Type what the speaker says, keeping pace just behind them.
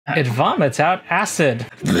It vomits out acid.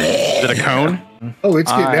 Is it a cone? Oh,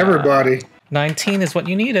 it's getting everybody. 19 is what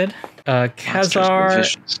you needed.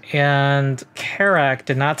 Khazar and Karak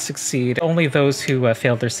did not succeed. Only those who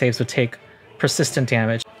failed their saves would take persistent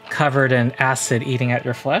damage, covered in acid eating at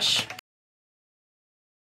your flesh.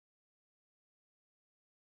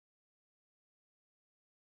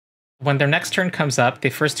 When their next turn comes up, they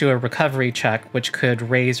first do a recovery check, which could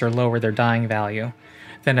raise or lower their dying value.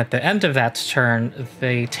 Then at the end of that turn,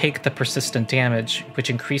 they take the persistent damage, which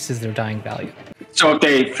increases their dying value. So if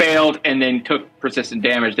they failed and then took persistent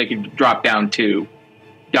damage, they could drop down to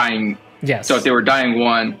dying. Yes. So if they were dying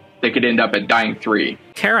 1, they could end up at dying 3.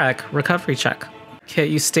 Karak, recovery check. Okay,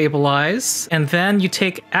 you stabilize, and then you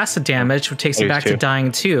take acid damage, which takes you back to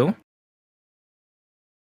dying 2.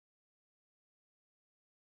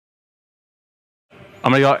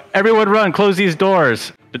 I'm gonna go. Everyone, run! Close these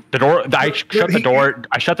doors. The door. I shut the door.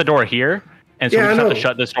 I shut the door here, and so we just have to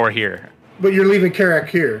shut this door here. But you're leaving Karak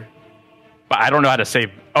here. But I don't know how to save.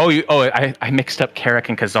 I mixed up Karak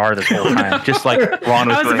and Khazar this whole time, just like Ron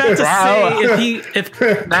was. I was about to say if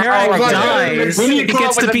Karak dies, he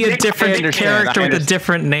gets to be a different character with a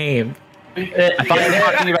different name. I thought you were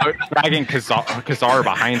talking about dragging Khazar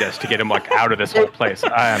behind us to get him like out of this whole place.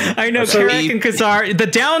 I know Karak and Khazar, the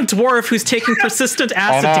down dwarf who's taking persistent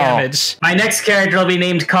acid damage. My next character will be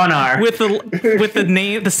named Konar with the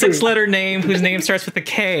name, the 6-letter name whose name starts with a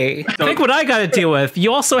K. I think what I got to deal with.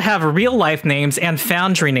 You also have real life names and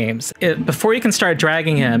foundry names. Before you can start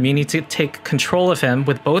dragging him, you need to take control of him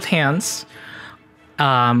with both hands,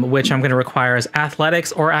 which I'm going to require as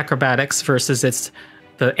athletics or acrobatics versus its.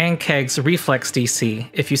 The Ankeg's reflex DC.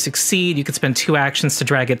 If you succeed, you can spend 2 actions to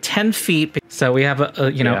drag it 10 feet. So we have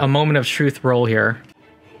a moment of truth roll here.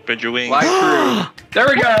 Spread your wings. There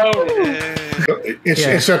we go.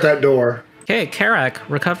 It's at that door. Okay, Karak,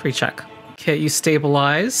 recovery check. Okay, you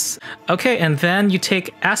stabilize. Okay, and then you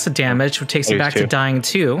take acid damage, which takes you back to dying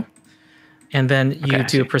 2. And then you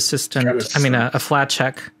do a persistent, a flat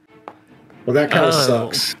check. Well, that kind of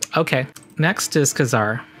sucks. Okay, next is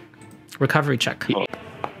Khazar. Recovery check.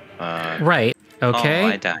 Right. Okay. Oh,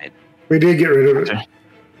 I died. We did get rid of it.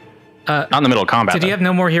 Not in the middle of combat. Did you have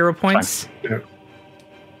no more hero points? Yeah.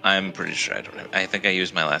 I'm pretty sure I don't have. I think I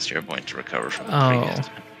used my last hero point to recover from the previous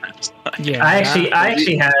time. Yeah. I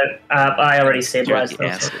actually had. I already stabilized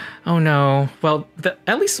those. Oh no. Well,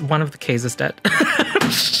 at least one of the K's is dead.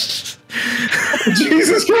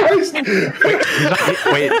 Jesus Christ!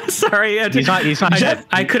 Wait. Sorry, he's not dead.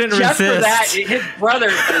 I couldn't Just resist. for that, his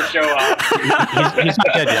brother's gonna show up. He's not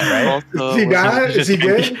dead yet, right? Is he died? Is he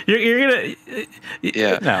dead? You're gonna.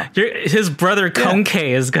 Yeah. No. His brother Konke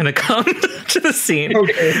is gonna come to the scene.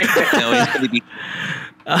 Okay. No, he's gonna be.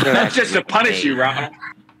 That's just to punish you, Ron.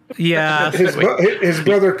 Yeah. His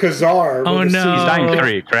brother Khazar. Oh no. He's dying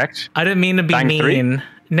 3, correct? I didn't mean to be mean. 3?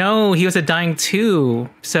 No, he was a dying 2,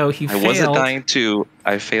 so he failed. I was a dying 2.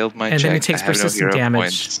 I failed my check. And then he takes persistent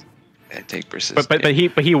damage. I take persistent. But he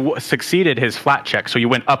succeeded his flat check, so you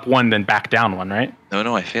went up 1, then back down 1, right?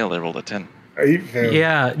 No, I failed. I rolled a 10.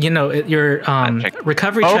 Yeah, your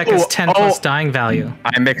recovery check is 10 plus dying value.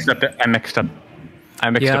 I mixed up their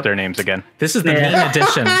names again. This is the mean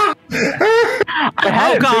edition. I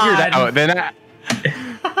hadn't figured that out. Then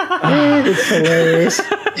it's hilarious.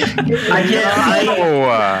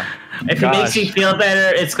 If it makes you feel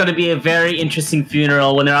better, it's going to be a very interesting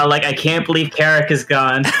funeral when they're all like, I can't believe Karak is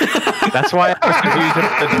gone. That's why I was confused with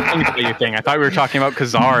the thing. I thought we were talking about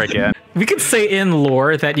Khazar again. We could say in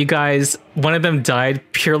lore that you guys, one of them died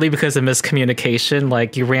purely because of miscommunication.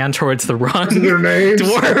 Like you ran towards the wrong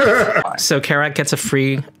dwarf. So Karak gets a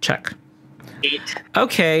free check. 8.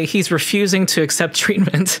 Okay, he's refusing to accept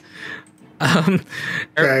treatment.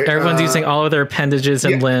 Everyone's using all of their appendages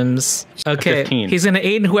and limbs. Okay, 15. He's gonna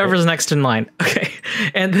aid whoever's next in line. Okay,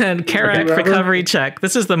 and then Karak recovery check.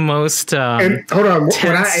 This is the most and hold on,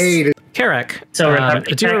 when I aid Karak, so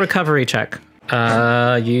do a recovery check.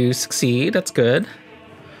 You succeed. That's good.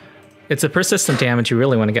 It's a persistent damage you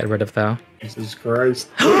really want to get rid of, though. Jesus Christ!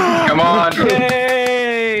 Come on!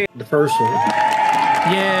 Yay! The first one.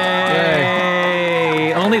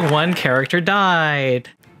 Yay! Only one character died.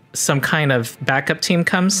 Some kind of backup team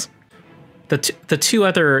comes. The two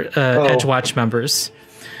other Edgewatch members.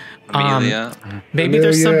 Maybe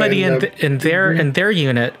there's somebody in their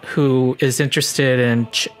unit who is interested in.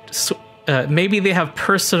 Maybe they have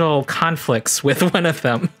personal conflicts with one of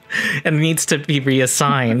them, and needs to be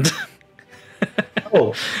reassigned.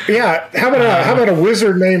 Oh, yeah. How about a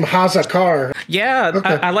wizard named Hazakar? Yeah,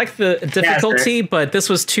 okay. I like the difficulty, but this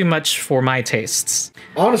was too much for my tastes.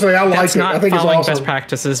 Honestly, I like it. Not I think following it's awesome. best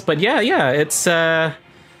practices, but yeah, it's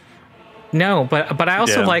No, but I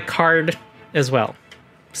also like hard as well.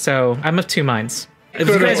 So I'm of two minds. If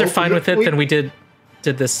you guys are fine with it, then we did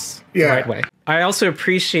this the right way. I also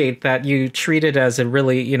appreciate that you treat it as a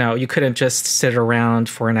really, you couldn't just sit around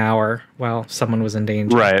for an hour while someone was in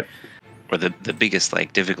danger. Right. Or the biggest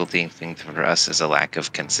difficulty thing for us is a lack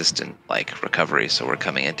of consistent recovery. So we're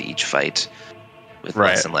coming into each fight with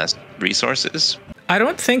less and less resources. I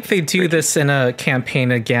don't think they do this in a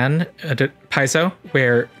campaign again at Paizo,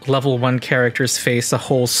 where level 1 characters face a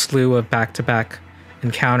whole slew of back-to-back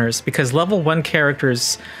encounters, because level 1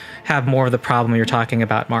 characters have more of the problem you're talking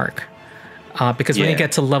about, Mark. Because when you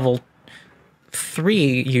get to level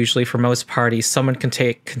 3, usually for most parties, someone can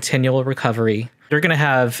take continual recovery. You're going to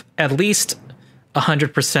have at least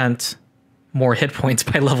 100% more hit points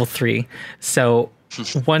by level 3. So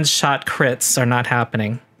one-shot crits are not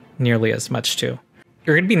happening nearly as much, too.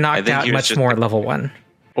 You're going to be knocked out much more at level 1.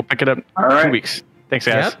 We'll pick it up in 2 weeks. Thanks,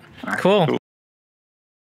 guys. Yep. Cool.